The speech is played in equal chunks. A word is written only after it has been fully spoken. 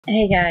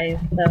Hey guys,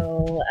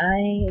 so I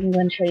am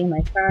going to show you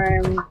my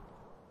farm.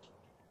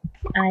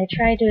 I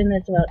tried doing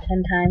this about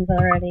 10 times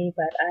already,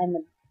 but I'm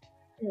an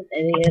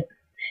idiot.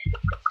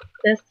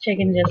 This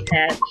chicken just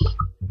hatched.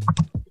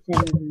 His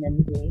name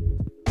is Minzy.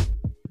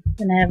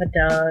 And I have a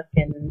dog,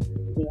 and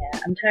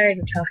yeah, I'm tired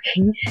of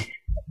talking.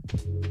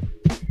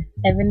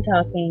 I've been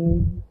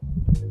talking.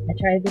 I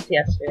tried this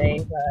yesterday,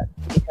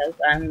 but because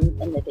I'm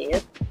an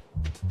idiot,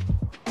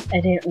 I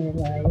didn't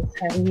realize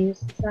how to use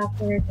the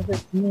software because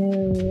it's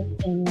new,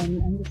 and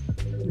I'm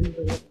just an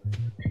idiot.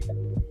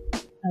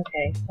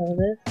 Okay, so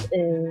this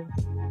is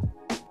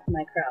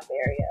my crop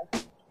area.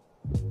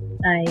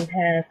 I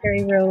have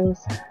fairy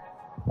rose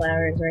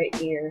flowers right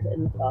here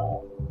in the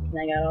fall, and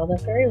I got all the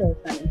fairy rose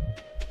honey.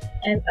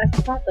 And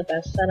it's not the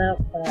best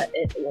setup, but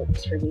it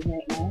works for me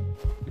right now.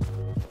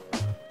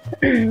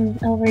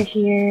 Over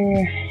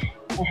here,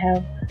 I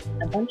have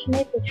a bunch of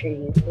maple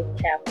trees with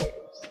tappers,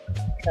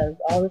 because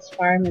all this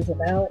farm is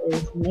about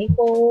is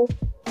maple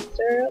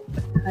syrup,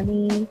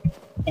 honey,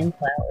 and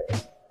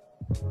flowers.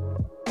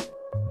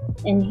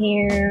 In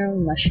here,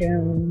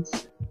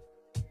 mushrooms,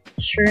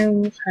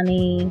 shrooms,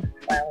 honey,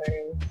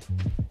 flowers,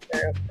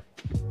 syrup,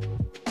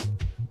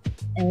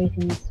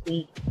 everything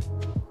sweet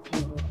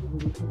and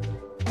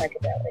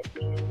psychedelic.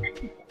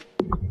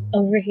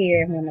 Over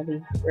here, I'm gonna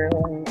be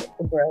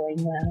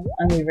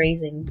I'll be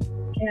raising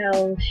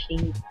cows,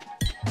 sheep,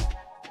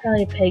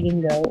 probably a pig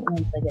and goat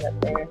once I get up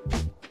there.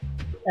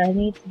 But I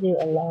need to do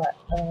a lot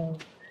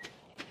of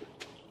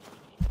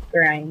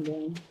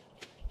grinding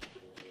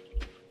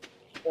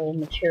for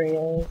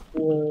materials,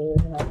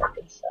 wood, and all that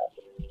good stuff.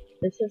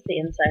 This is the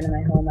inside of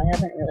my home. I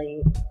haven't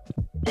really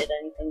did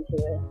anything to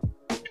it.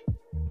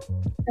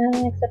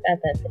 Except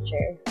add that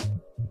picture.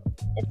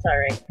 It's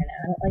alright for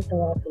now. I don't like the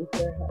wallpaper.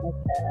 I don't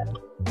like that.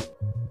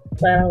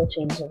 But I'll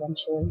change it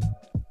eventually.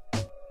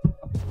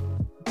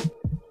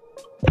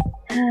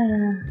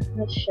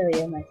 Let's show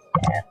you my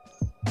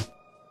stats.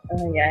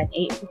 Oh yeah,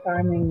 8 for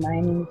farming,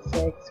 mining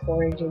 6,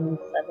 foraging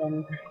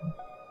 7.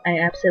 I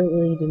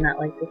absolutely do not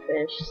like to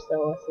fish,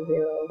 so that's a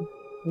 0.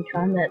 And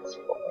combat's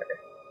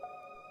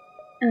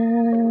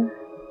 4.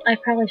 I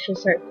probably should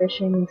start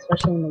fishing,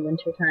 especially in the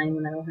winter time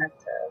when I don't have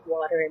to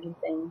water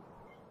anything.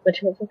 But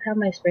with how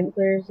my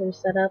sprinklers are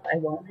set up, I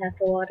won't have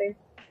to water,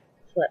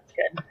 so that's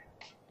good.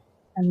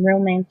 I'm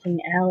romancing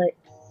Alex.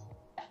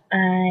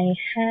 I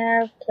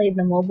have played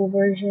the mobile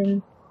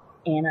version,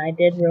 and I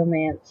did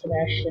romance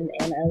Sebastian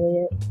and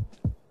Elliot.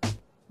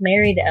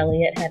 Married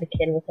Elliot, had a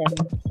kid with him,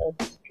 so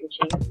it's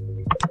Gucci.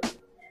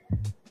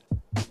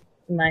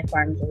 My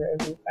farm's a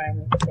rosy farm,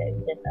 if you guys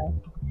didn't know.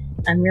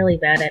 I'm really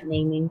bad at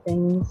naming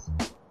things.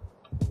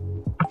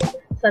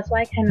 So that's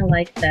why I kind of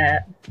like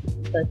that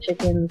the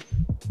chickens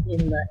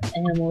and the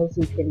animals,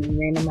 you can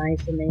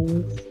randomize the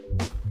names,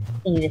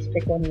 and you just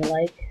pick one you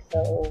like,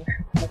 so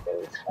that's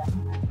always fun.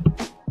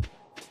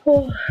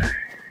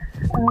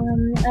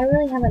 I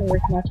really haven't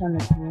worked much on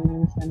the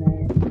community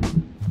center.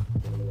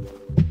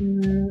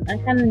 I'm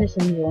kind of just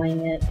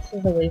enjoying it. This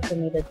is a way for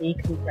me to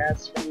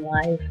decompress from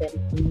life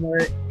and from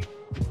work,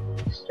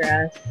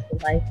 stress.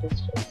 Life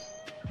is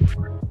just,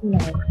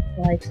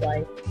 life's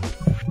life.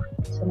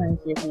 Sometimes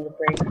you just need a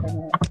break from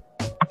it.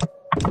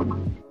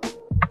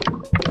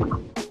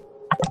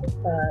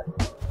 But,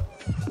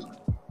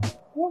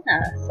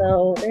 yeah,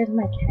 so there's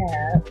my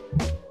cat.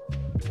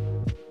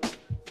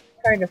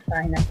 It's hard to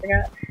find, I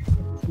forgot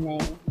its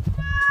name.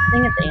 I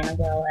think it's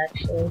Annabelle,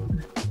 actually.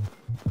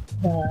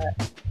 But,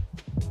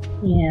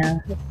 yeah,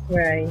 this is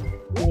where I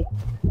make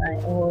my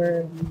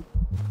ore and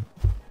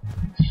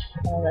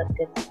all that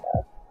good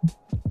stuff.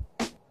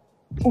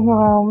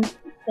 Well,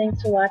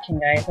 thanks for watching,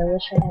 guys. I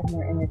wish I had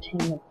more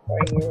entertainment for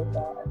you,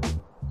 but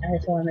I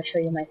just wanted to show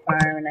you my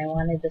farm, and I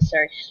wanted to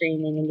start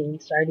streaming and doing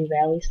Stardew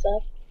Valley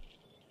stuff.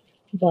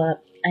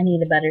 But I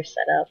need a better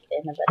setup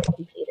and a better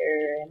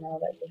computer and all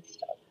that good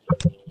stuff.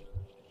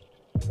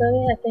 So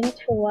yeah, thanks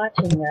for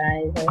watching,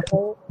 guys. I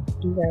hope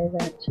you guys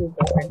aren't too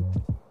bored.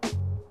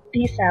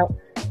 Peace out.